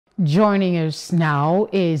Joining us now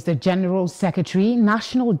is the General Secretary,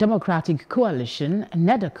 National Democratic Coalition,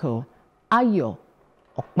 NADECO, Ayo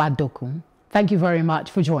Opadokun. Thank you very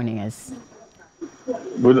much for joining us.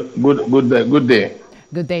 Good day.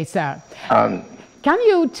 Good day, sir. Can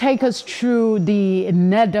you take us through the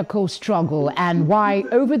NADECO struggle and why,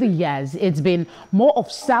 over the years, it's been more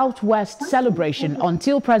of Southwest celebration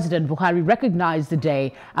until President Buhari recognized the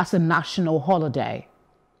day as a national holiday?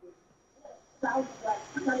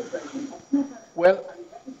 Well,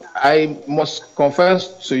 I must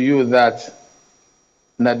confess to you that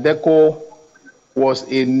NADECO was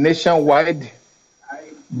a nationwide,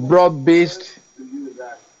 broad-based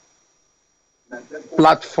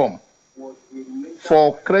platform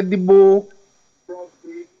for credible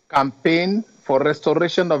campaign for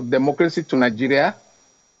restoration of democracy to Nigeria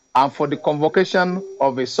and for the convocation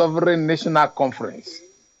of a sovereign national conference.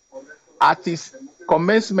 At its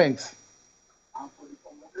commencement,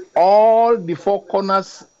 all the four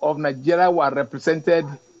corners of Nigeria were represented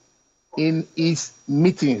in its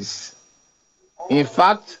meetings. In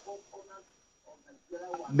fact,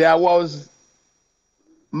 there was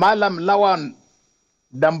Malam Lawan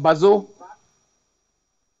Dambazo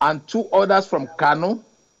and two others from Kano.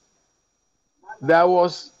 There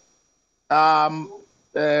was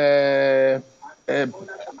Alhaji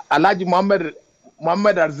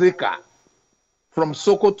Muhammad Arzika from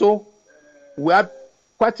Sokoto. We had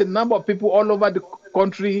quite a number of people all over the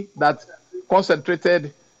country that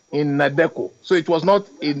concentrated in NADECO. So it was not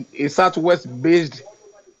in a Southwest-based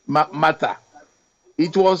matter.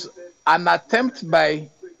 It was an attempt by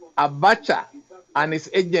Abacha and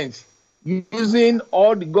his agents using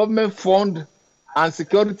all the government fund and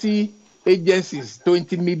security agencies to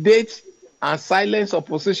intimidate and silence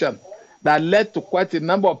opposition that led to quite a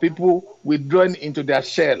number of people withdrawing into their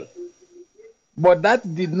shell. But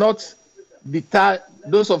that did not deter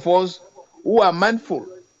those of us who are mindful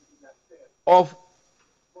of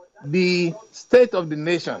the state of the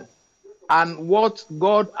nation and what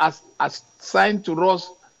God has assigned to us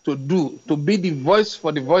to do, to be the voice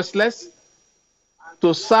for the voiceless,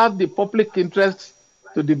 to serve the public interest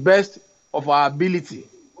to the best of our ability.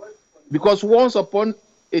 Because once upon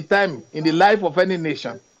a time in the life of any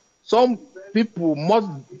nation, some people must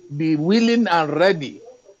be willing and ready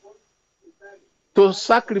to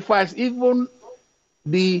sacrifice even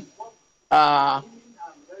the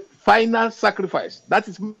final sacrifice, that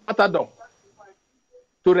is martyrdom,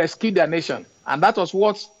 to rescue their nation. And that was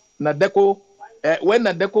what NADECO, when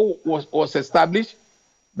NADECO was established,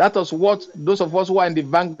 that was what those of us who were in the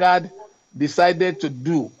vanguard decided to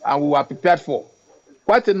do and we were prepared for.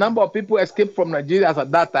 Quite a number of people escaped from Nigeria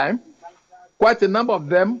at that time. Quite a number of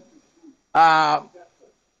them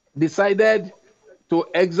decided to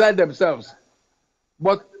exile themselves.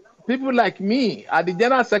 But people like me, as the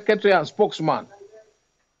General Secretary and spokesman,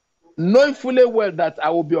 knowing fully well that I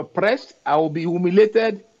will be oppressed, I will be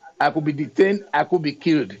humiliated, I could be detained, I could be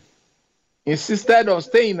killed, insisted on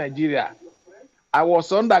staying in Nigeria. I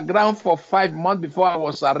was underground for 5 months before I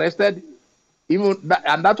was arrested,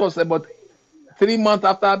 and that was about 3 months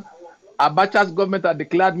after Abacha's government had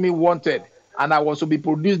declared me wanted, and I was to be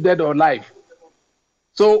produced dead or alive.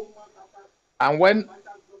 So, and when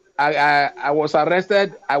I was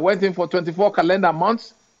arrested, I went in for 24 calendar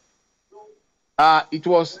months. It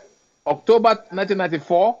was October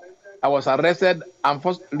 1994. I was arrested and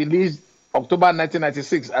first released October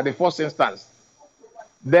 1996 at the first instance.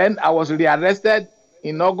 Then I was rearrested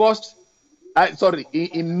in May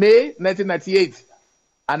 1998.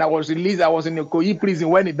 And I was released. I was in a Ikoyi prison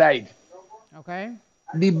when he died. Okay.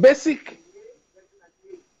 The basic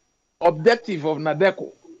objective of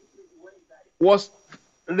NADECO was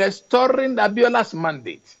restoring Abiola's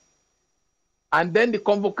mandate and then the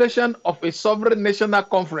convocation of a sovereign national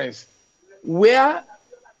conference where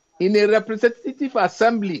in a representative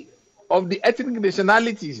assembly of the ethnic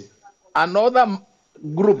nationalities and other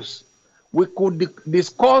groups, we could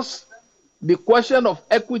discuss the question of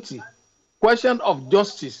equity, question of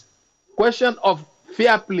justice, question of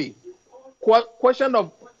fair play, question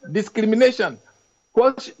of discrimination,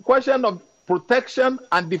 question of protection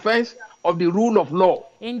and defense of the rule of law.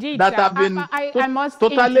 Indeed, that sir. have been I must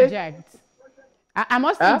totally interject. I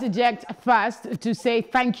must interject first to say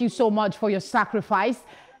thank you so much for your sacrifice.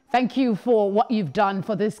 Thank you for what you've done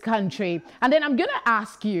for this country. And then I'm going to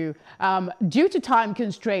ask you, due to time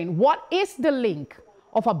constraint, what is the link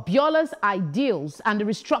of Abiola's ideals and the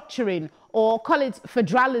restructuring, or call it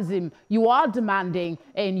federalism, you are demanding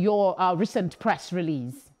in your recent press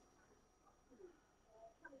release?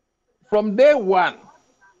 From day one,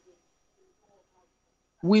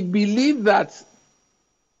 we believe that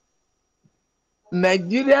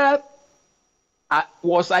Nigeria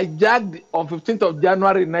was hijacked on 15th of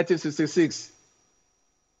January 1966.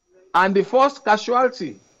 And the first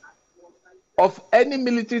casualty of any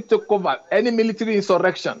military takeover, any military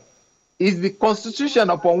insurrection, is the constitution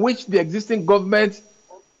upon which the existing government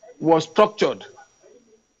was structured.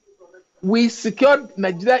 We secured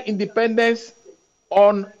Nigeria independence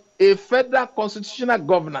on a federal constitutional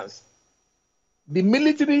governance. The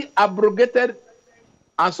military abrogated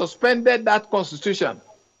and suspended that constitution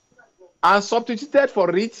and substituted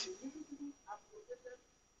for it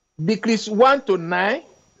Decrees 1 to 9,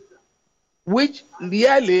 which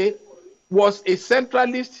really was a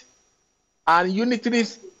centralist and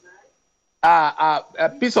unitarist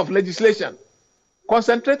piece of legislation,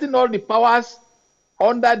 concentrating all the powers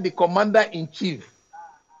under the commander-in-chief.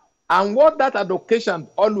 And what that had occasioned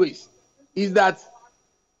always is that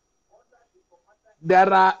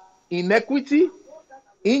there are inequity,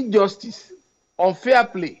 injustice, unfair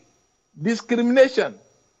play, discrimination,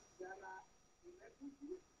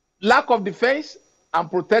 lack of defense and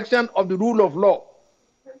protection of the rule of law.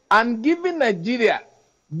 And given Nigeria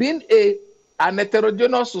being an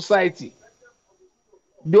heterogeneous society,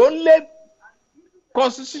 the only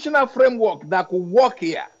constitutional framework that could work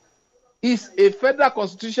here is a federal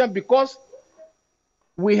constitution, because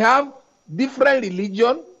we have different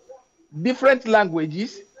religion, different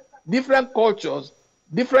languages, different cultures,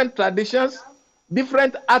 different traditions,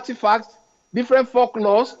 different artifacts, different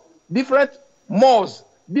folklores, different mores,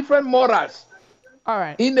 different morals. All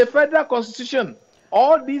right. In the federal constitution,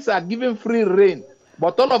 all these are given free rein,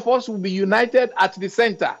 but all of us will be united at the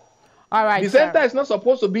center. All right. The center is not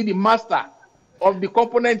supposed to be the master of the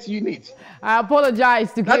component unit. I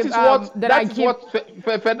apologize to that give, is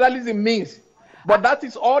what federalism means. But that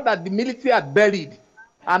is all that the military had buried.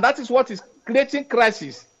 And that is what is creating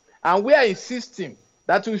crisis. And we are insisting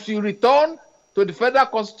that we should return to the federal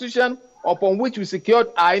constitution upon which we secured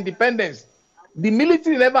our independence. The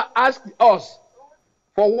military never asked us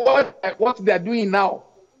for what they are doing now.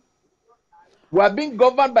 We are being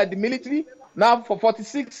governed by the military now for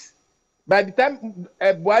 46. By the time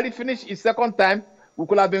Buhari finished his second time, we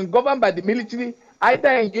could have been governed by the military either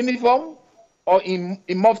in uniform or in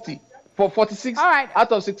mufti for 46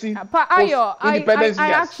 out of 60 Ayo, independence I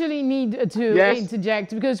years. actually need to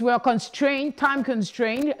interject because we're constrained, time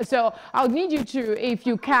constrained. So I'll need you to, if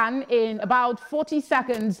you can, in about 40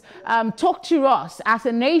 seconds, talk to us as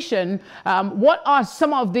a nation. What are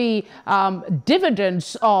some of the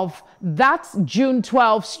dividends of that June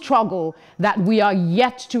 12 struggle that we are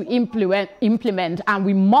yet to implement, and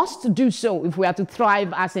we must do so if we are to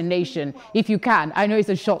thrive as a nation? If you can, I know it's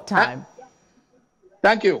a short time.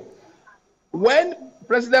 Thank you. When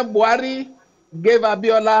President Buhari gave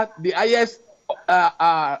Abiola the highest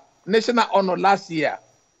national honor last year,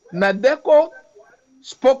 NADECO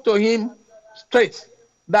spoke to him straight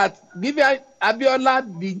that giving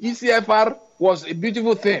Abiola the GCFR was a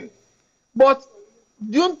beautiful thing. But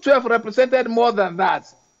June 12 represented more than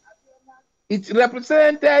that. It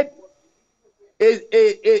represented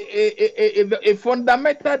a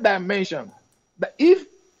fundamental dimension. That if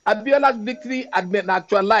Abiola's victory had been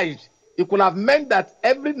actualized, it could have meant that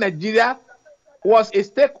every Nigeria was a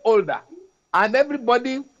stakeholder and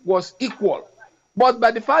everybody was equal. But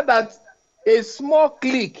by the fact that a small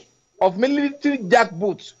clique of military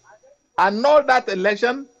jackboots annulled that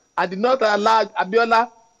election and did not allow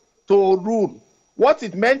Abiola to rule, what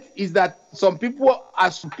it meant is that some people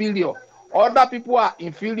are superior, other people are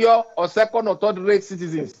inferior or second or third rate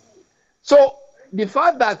citizens. So the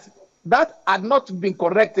fact that that had not been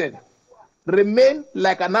corrected remain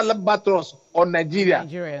like an albatross on Nigeria.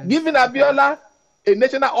 Nigerians. Giving Abiola a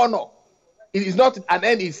national honor, it is not an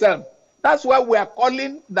end itself. That's why we are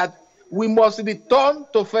calling that we must return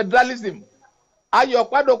to federalism. Ayo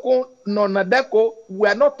Opadokun, NADECO, we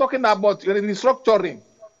are not talking about restructuring.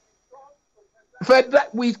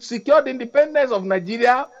 We secured the independence of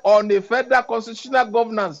Nigeria on a federal constitutional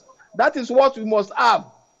governance. That is what we must have.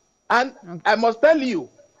 And I must tell you,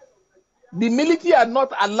 the military had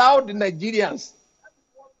not allowed the Nigerians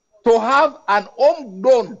to have an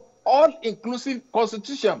homegrown, all-inclusive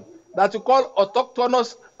constitution that we call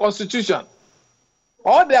autochthonous constitution.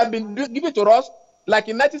 All they have been given to us, like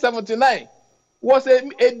in 1979, was a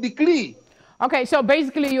decree. Okay, so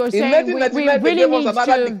basically you're saying we really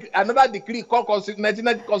need another decree called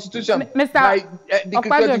 1990 Constitution Mr. by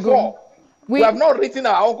Decree 24. We have not written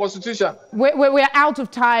our own constitution. We're out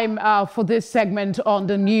of time for this segment on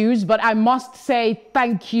the news, but I must say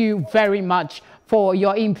thank you very much for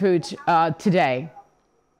your input today.